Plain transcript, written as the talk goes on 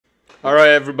All right,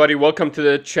 everybody, welcome to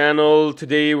the channel.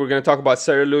 Today we're going to talk about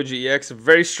Ceruledge EX, a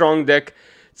very strong deck.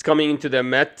 It's coming into the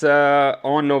meta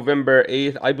on November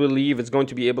 8th. I believe it's going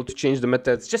to be able to change the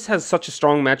meta. It just has such a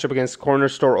strong matchup against Corner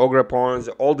Store, Ogre Pawns,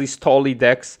 all these Tolly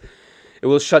decks. It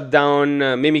will shut down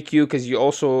Mimikyu because you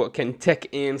also can tech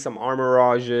in some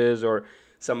Armorages or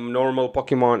some normal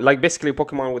Pokemon, like basically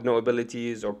Pokemon with no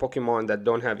abilities or Pokemon that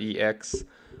don't have EX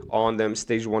on them,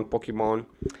 stage 1 Pokemon.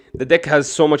 The deck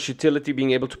has so much utility,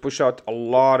 being able to push out a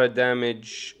lot of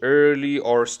damage early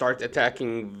or start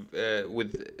attacking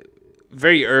with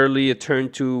very early, a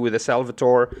turn 2 with a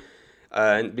Salvatore.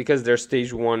 And because they're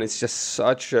stage 1, it's just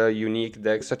such a unique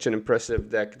deck, such an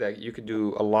impressive deck that you could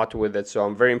do a lot with it. So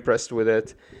I'm very impressed with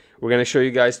it. We're going to show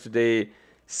you guys today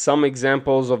some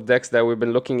examples of decks that we've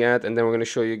been looking at, and then we're going to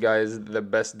show you guys the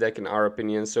best deck in our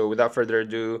opinion. So without further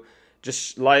ado,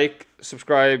 just like,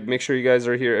 subscribe, make sure you guys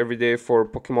are here every day for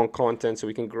Pokemon content so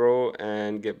we can grow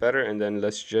and get better. And then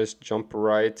let's just jump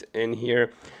right in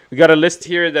here. We got a list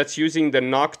here that's using the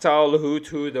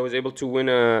𝐂𝐎𝐍𝐍𝐄𝐓 that was able to win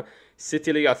a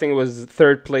City League. I think it was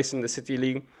 3rd place in the City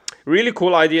League. Really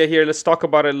cool idea here. Let's talk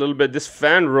about it a little bit. This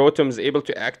fan Rotom is able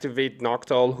to activate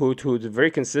𝐂𝐿𝐻𝐻 very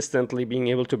consistently, being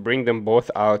able to bring them both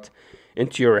out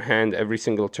into your hand every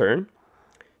single turn.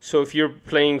 So if you're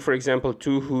playing, for example,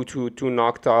 2 𝐻𝐻, 2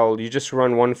 𝐂𝐿, you just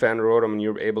run 1 fan Rotom and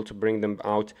you're able to bring them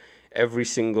out every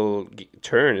single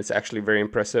turn. It's actually very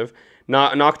impressive. Now,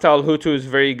 𝐂𝐿𝐻𝐻 is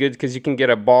very good because you can get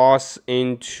a boss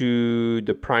into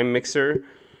the Prime Mixer,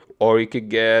 or you could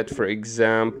get, for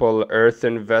example,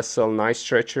 Earthen Vessel Night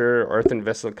Stretcher, Earthen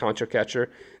Vessel Counter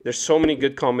Catcher. There's so many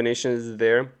good combinations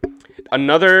there.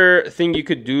 Another thing you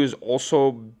could do is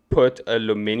also put a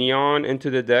Lumineon into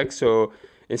the deck. So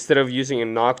instead of using a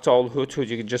𝐂𝐿𝐻𝐻,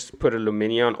 you could just put a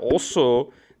Lumineon.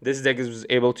 Also, this deck is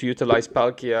able to utilize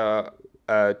Palkia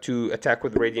to attack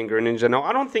with Radiant Greninja. Now,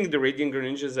 I don't think the Radiant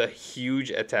Greninja is a huge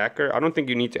attacker. I don't think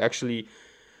you need to actually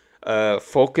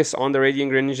focus on the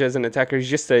Radiant Greninja as an attacker. He's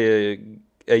just a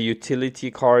utility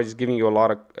card. He's giving you a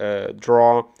lot of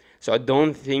draw. So I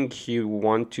don't think you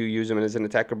want to use him as an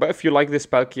attacker. But if you like this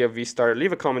Palkia V-Star,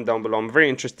 leave a comment down below. I'm very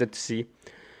interested to see.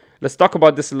 Let's talk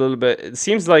about this a little bit. It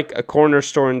seems like a corner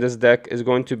store in this deck is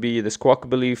going to be this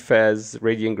Quackbelief, Fez,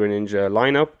 Radiant Greninja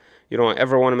lineup. You don't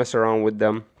ever want to mess around with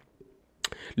them.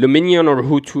 Lumineon or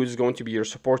𝐻𝐻 is going to be your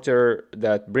supporter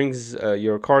that brings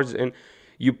your cards in.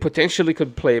 You potentially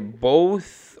could play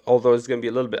both, although it's going to be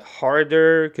a little bit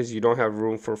harder because you don't have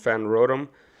room for Fan Rotom.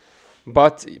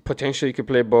 But potentially you could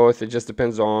play both. It just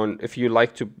depends on if you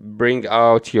like to bring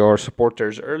out your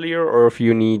supporters earlier, or if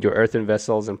you need your Earthen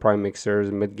Vessels and Prime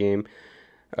Mixers mid-game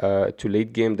to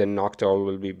late game, then 𝐂𝐿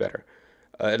will be better.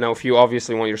 Now, if you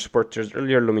obviously want your supporters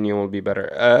earlier, Lumineon will be better.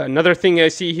 Another thing I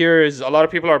see here is a lot of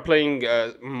people are playing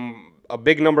a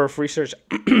big number of research.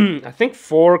 I think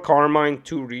 4 Carmine,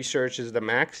 2 research is the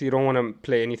max. You don't want to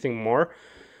play anything more.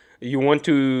 You want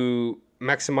to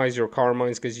maximize your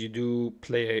Carmines because you do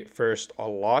play first a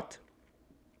lot.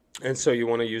 And so you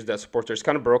want to use that supporter. It's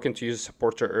kind of broken to use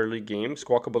supporter early game.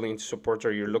 Squawkable into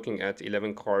supporter, you're looking at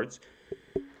 11 cards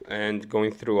and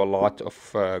going through a lot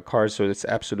of cards. So it's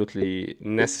absolutely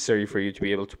necessary for you to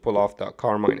be able to pull off that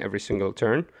Carmine every single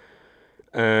turn.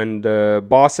 And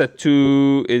boss at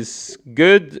 2 is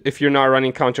good if you're not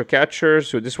running counter catcher.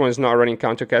 So this one is not running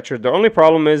counter catcher. The only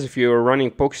problem is if you're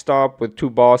running Pokestop with 2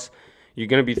 boss, you're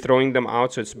going to be throwing them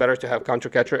out. So it's better to have counter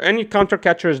catcher. Any counter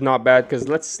catcher is not bad because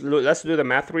let's do the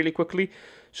math really quickly.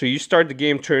 So you start the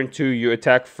game turn 2, you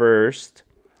attack first.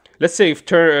 Let's say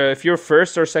if you're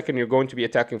first or second, you're going to be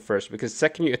attacking first, because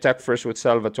second you attack first with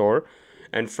Salvatore,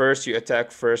 and first you attack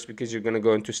first because you're going to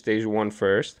go into stage 1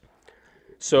 first.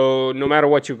 So no matter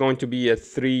what, you're going to be at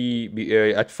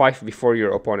 5 before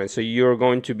your opponent. So you're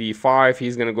going to be 5,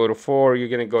 he's going to go to 4, you're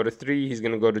going to go to 3, he's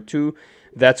going to go to 2.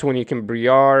 That's when you can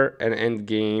Briar and end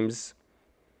games.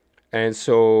 And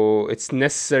so it's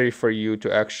necessary for you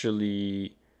to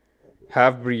actually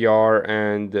have Briar,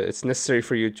 and it's necessary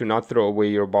for you to not throw away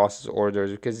your boss's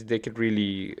orders because they could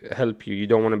really help you. You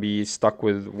don't want to be stuck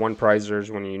with 1 prizers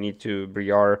when you need to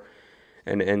Briar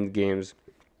and end games.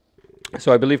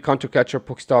 So I believe counter catcher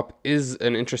Pokestop is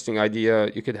an interesting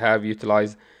idea you could have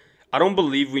utilized. I don't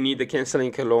believe we need the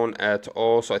Canceling Cologne at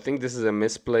all. So I think this is a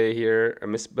misplay here, a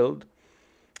misbuild.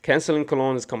 Canceling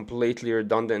Cologne is completely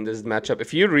redundant in this matchup.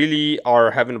 If you really are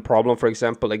having a problem, for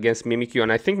example, against Mimikyu,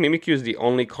 and I think Mimikyu is the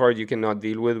only card you cannot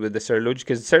deal with the Ceruledge,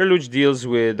 because Ceruledge deals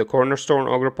with the Cornerstone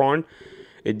Ogre Pawn,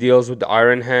 it deals with the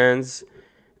Iron Hands,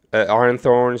 Iron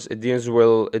Thorns. It deals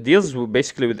with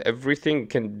basically with everything. It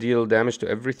can deal damage to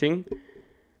everything,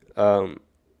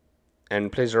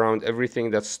 and plays around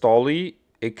everything that's stally.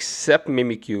 except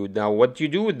Mimikyu. Now, what you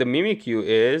do with the Mimikyu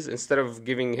is, instead of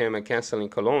giving him a canceling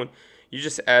cologne, you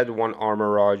just add one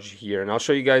Armorage here. And I'll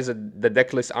show you guys the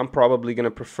deck list I'm probably going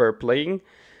to prefer playing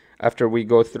after we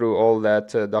go through all that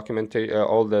documentation,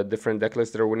 all the different deck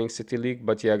lists that are winning City League.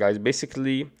 But yeah, guys,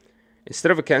 basically,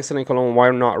 instead of a canceling cologne, why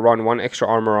not run one extra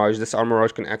Armorage? This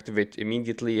Armorage can activate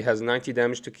immediately. It has 90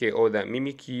 damage to KO that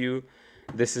Mimikyu.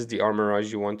 This is the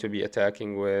Armorage you want to be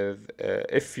attacking with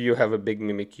if you have a big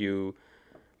Mimikyu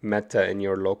meta in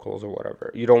your locals or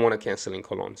whatever. You don't want a canceling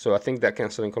cologne. So I think that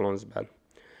canceling cologne is bad.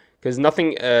 Because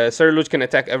nothing, Ceruledge can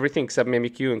attack everything except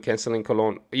Mimikyu and canceling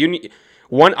cologne. You need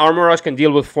one Armorage can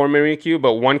deal with 4 Mimikyu,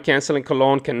 but one canceling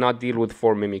cologne cannot deal with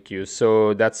 4 Mimikyu.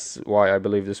 So that's why I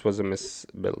believe this was a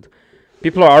misbuild.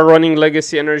 People are running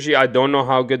Legacy Energy. I don't know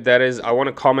how good that is. I want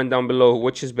to comment down below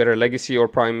which is better, Legacy or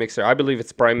Prime Mixer. I believe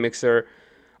it's Prime Mixer.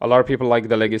 A lot of people like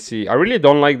the Legacy. I really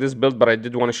don't like this build, but I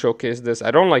did want to showcase this.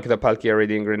 I don't like the Palkia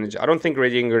Radiant Greninja. I don't think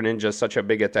Radiant Greninja is such a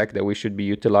big attack that we should be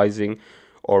utilizing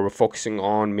or focusing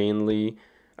on mainly.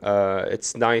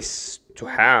 It's nice to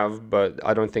have, but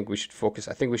I don't think we should focus.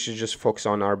 I think we should just focus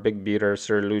on our big beater,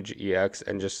 Ceruledge EX,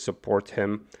 and just support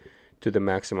him to the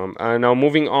maximum. Now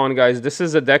moving on, guys, this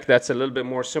is a deck that's a little bit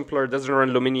more simpler. It doesn't run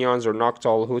Luminions or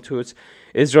Noctowl Hoots.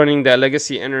 It's running the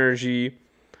Legacy Energy.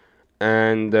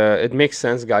 And it makes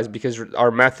sense, guys, because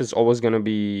our math is always going to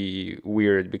be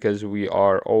weird, because we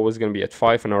are always going to be at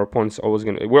 5 and our opponent's always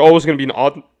going to... We're always going to be in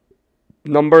odd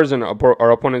numbers and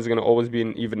our opponent is going to always be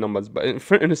in even numbers. But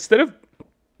instead of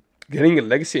getting a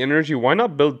Legacy Energy, why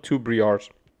not build 2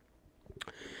 Briars?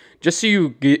 Just so you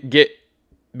get...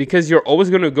 Because you're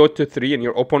always going to go to 3 and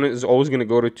your opponent is always going to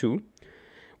go to 2.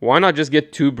 Why not just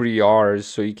get 2 Briars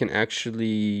so you can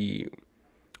actually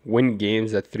win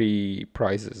games at 3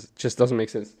 prizes? It just doesn't make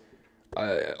sense.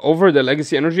 Over the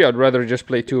Legacy Energy, I'd rather just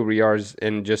play 2 Briars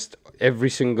and just every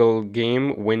single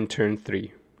game win turn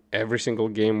 3. Every single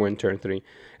game win turn 3.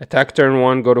 Attack turn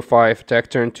 1, go to 5. Attack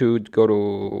turn 2, go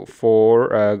to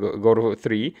 4. Go to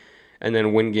 3. And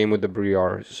then win game with the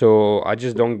Briar. So I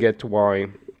just don't get why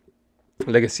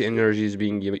Legacy Energy is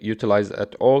being utilized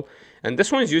at all. And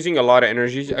this one is using a lot of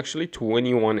energies, actually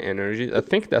 21 energies. I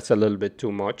think that's a little bit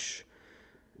too much.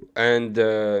 And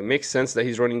makes sense that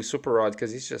he's running Super Rod,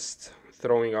 because he's just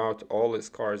throwing out all his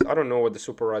cards. I don't know what the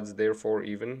Super Rod's there for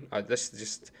even.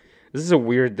 This is a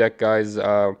weird deck, guys.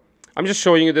 I'm just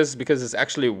showing you this because it's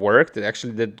actually worked. It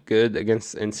actually did good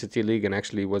against in City League and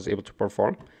actually was able to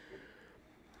perform.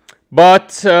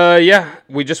 But yeah,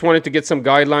 we just wanted to get some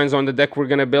guidelines on the deck we're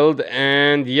gonna build.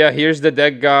 And yeah, here's the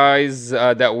deck, guys,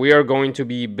 that we are going to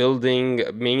be building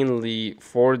mainly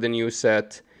for the new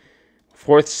set.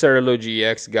 4th Ceruledge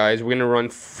EX, guys. We're going to run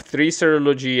 3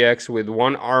 Ceruledge EX with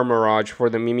 1 Armorage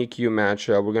for the Mimikyu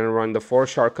matchup. We're going to run the 4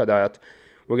 Sharkadot.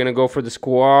 We're going to go for the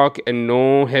Squawk and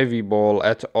no Heavy Ball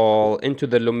at all into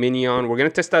the Luminion. We're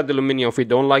going to test out the Luminion. If we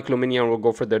don't like Luminion, we'll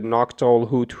go for the Noctowl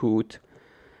Hoot.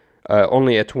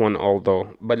 Only at 1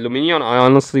 although. But Luminion, I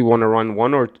honestly want to run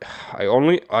 1 or... I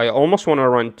almost want to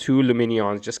run 2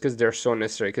 Luminions just because they're so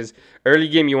necessary. Because early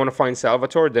game you want to find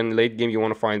Salvatore, then late game you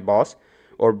want to find Boss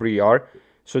or Briar.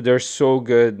 So they're so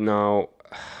good now.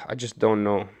 I just don't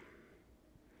know.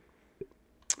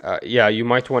 Yeah, you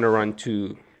might want to run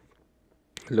 2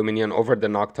 Luminion over the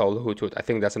Noctowl Hoot. I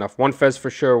think that's enough. 1 Fez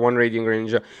for sure, 1 Radiant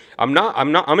Greninja.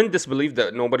 I'm in disbelief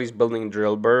that nobody's building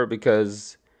Drillbur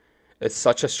because it's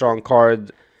such a strong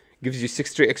card. Gives you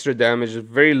 63 extra damage.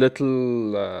 Very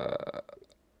little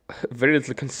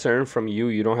concern from you.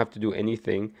 You don't have to do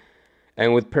anything.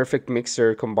 And with Perfect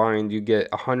Mixer combined, you get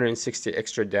 160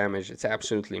 extra damage. It's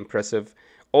absolutely impressive.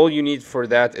 All you need for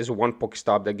that is 1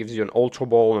 Pokestop that gives you an Ultra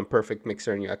Ball and Perfect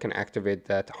Mixer, and you can activate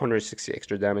that 160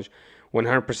 extra damage.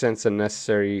 100% is a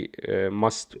necessary,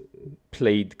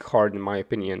 must-played card in my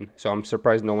opinion. So I'm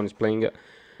surprised no one is playing it.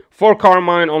 For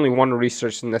Carmine, only 1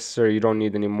 research is necessary. You don't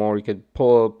need any more. You could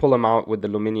pull them out with the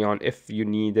Luminion if you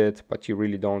need it, but you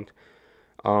really don't.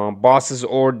 Boss's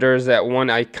Orders at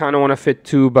 1. I kind of want to fit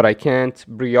 2, but I can't.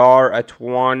 Briar at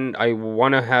 1. I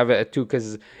want to have it at 2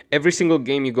 because every single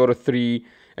game you go to 3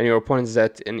 and your opponent's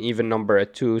at an even number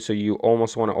at 2. So you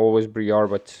almost want to always Briar,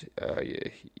 but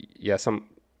yeah,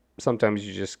 sometimes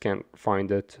you just can't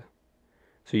find it.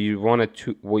 So you want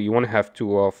to you want to have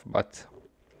 2 off, but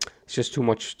it's just too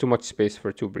much space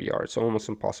for 2 Briar. It's almost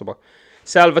impossible.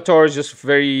 Salvatore is just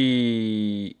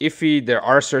very iffy. There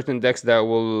are certain decks that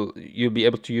you'll be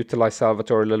able to utilize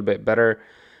Salvatore a little bit better.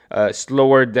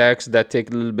 Slower decks that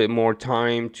take a little bit more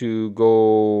time to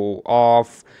go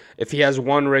off. If he has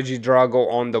 1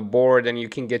 Regidrago on the board and you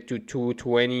can get to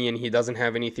 220 and he doesn't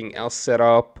have anything else set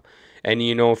up, And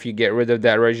you know, if you get rid of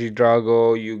that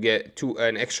Regidrago, you get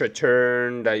an extra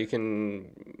turn that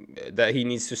he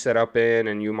needs to set up in,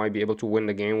 and you might be able to win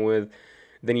the game with.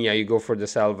 Then yeah, you go for the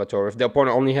Salvatore. If the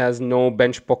opponent only has no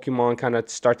bench Pokemon, kind of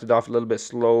started off a little bit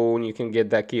slow, and you can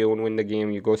get that KO and win the game,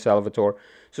 you go Salvatore.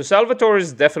 So Salvatore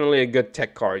is definitely a good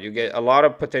tech card. You get a lot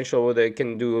of potential with it. It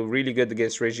can do really good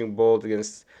against Raging Bolt,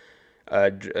 against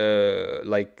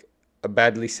like a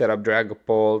badly set up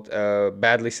Dragapult,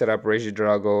 badly set up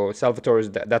Regidrago. Salvatore is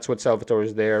that's what Salvatore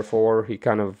is there for. He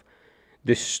kind of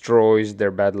destroys their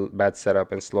bad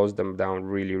setup and slows them down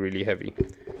really heavy.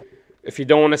 If you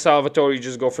don't want a Salvatore, you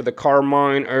just go for the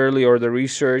Carmine early or the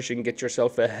Research and get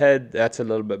yourself ahead. That's a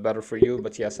little bit better for you.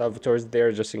 But yeah, Salvatore is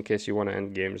there just in case you want to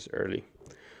end games early.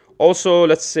 Also,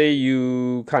 let's say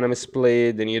you kind of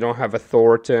misplayed and you don't have a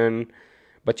Thornton,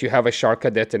 but you have a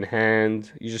Charcadet in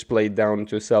hand. You just play it down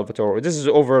to Salvatore. This is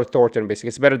over Thornton, basically.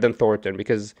 It's better than Thornton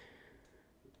because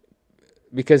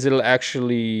it'll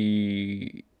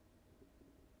actually...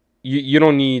 You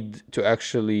don't need to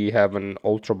actually have an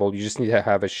Ultra Ball. You just need to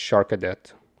have a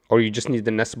Charcadet. Or you just need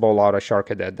the Nest Ball out of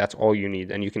Charcadet. That's all you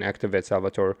need. And you can activate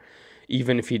Salvatore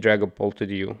even if he Dragapulted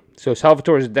you. So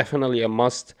Salvatore is definitely a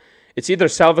must. It's either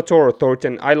Salvatore or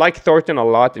Thornton. I like Thornton a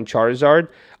lot in Charizard.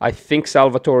 I think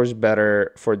Salvatore is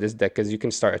better for this deck because you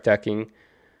can start attacking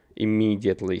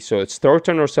immediately. So it's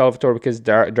Thornton or Salvatore because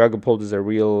Dragapult is a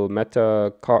real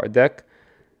meta deck.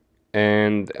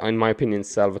 And in my opinion,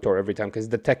 Salvatore every time because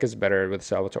the tech is better with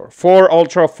Salvatore. 4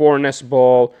 Ultra, 4 Nest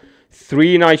Ball,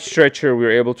 3 Night Stretcher. We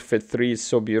were able to fit 3. It's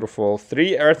so beautiful.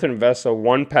 3 Earthen Vessel,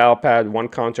 1 Pal Pad, 1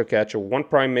 Counter Catcher, 1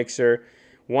 Prime Mixer,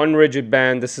 1 Rigid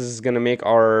Band. This is going to make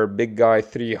our big guy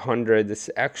 300. This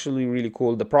is actually really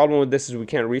cool. The problem with this is we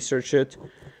can't research it.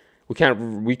 We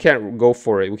can't go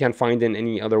for it. We can't find it in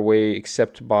any other way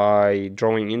except by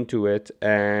drawing into it,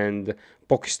 and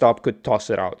Pokestop could toss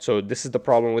it out. So this is the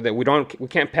problem with it. We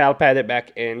can't Pal Pad it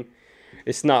back in.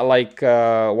 It's not like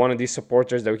one of these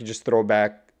supporters that we can just throw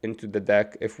back into the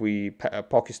deck if we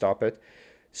Pokestop it.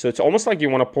 So it's almost like you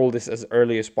want to pull this as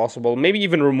early as possible. Maybe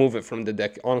even remove it from the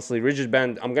deck. Honestly, Rigid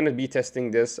Band, I'm going to be testing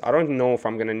this. I don't know if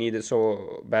I'm going to need it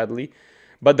so badly.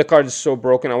 But the card is so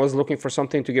broken. I was looking for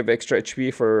something to give extra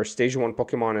HP for Stage 1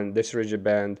 Pokemon, and this Rigid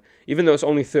Band, even though it's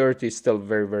only 30, is still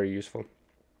very useful.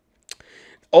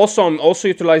 Also, I'm also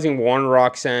utilizing 1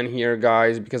 Roxanne here,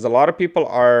 guys, because a lot of people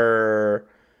are...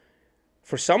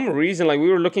 For some reason, like we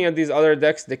were looking at these other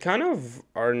decks, they kind of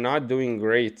are not doing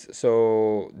great.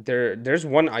 So there's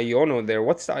 1 Iono there.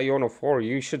 What's the Iono for?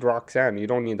 You should Roxanne. You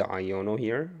don't need the Iono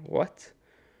here. What?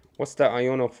 What's the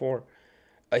Iono for?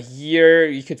 Here,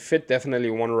 you could fit definitely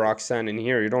 1 Roxanne in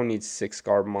here. You don't need 6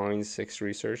 Carmines, 6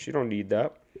 Research. You don't need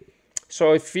that.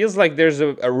 So it feels like there's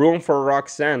a room for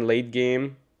Roxanne late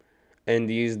game in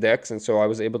these decks. And so I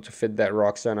was able to fit that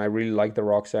Roxanne. I really like the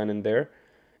Roxanne in there.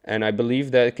 And I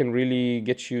believe that it can really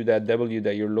get you that W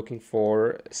that you're looking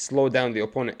for. Slow down the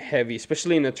opponent heavy,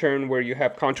 especially in a turn where you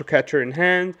have Counter Catcher in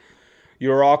hand.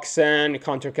 Your Roxanne,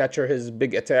 Counter Catcher his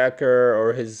big attacker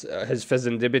or his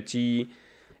Fezandibity.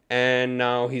 And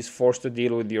now he's forced to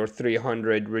deal with your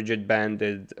 300 Rigid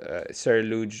Banded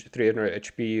Ceruledge, 300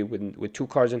 HP with 2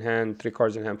 cards in hand, 3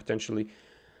 cards in hand potentially.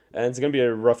 And it's going to be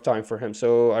a rough time for him.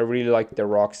 So I really like the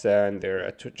Roxanne there.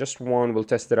 At just 1, we'll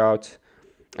test it out.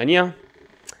 And yeah,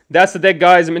 that's the deck,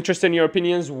 guys. I'm interested in your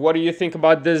opinions. What do you think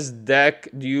about this deck?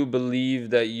 Do you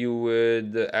believe that you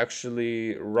would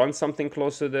actually run something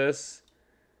close to this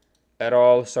at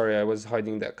all? Sorry, I was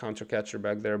hiding that Counter Catcher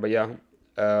back there. But yeah.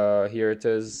 Here it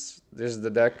is. This is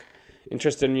the deck.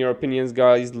 Interested in your opinions,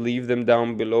 guys. Leave them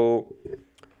down below.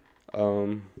 I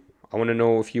want to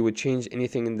know if you would change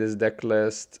anything in this deck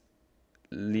list.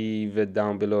 Leave it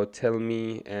down below. Tell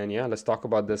me. And yeah, let's talk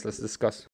about this. Let's discuss.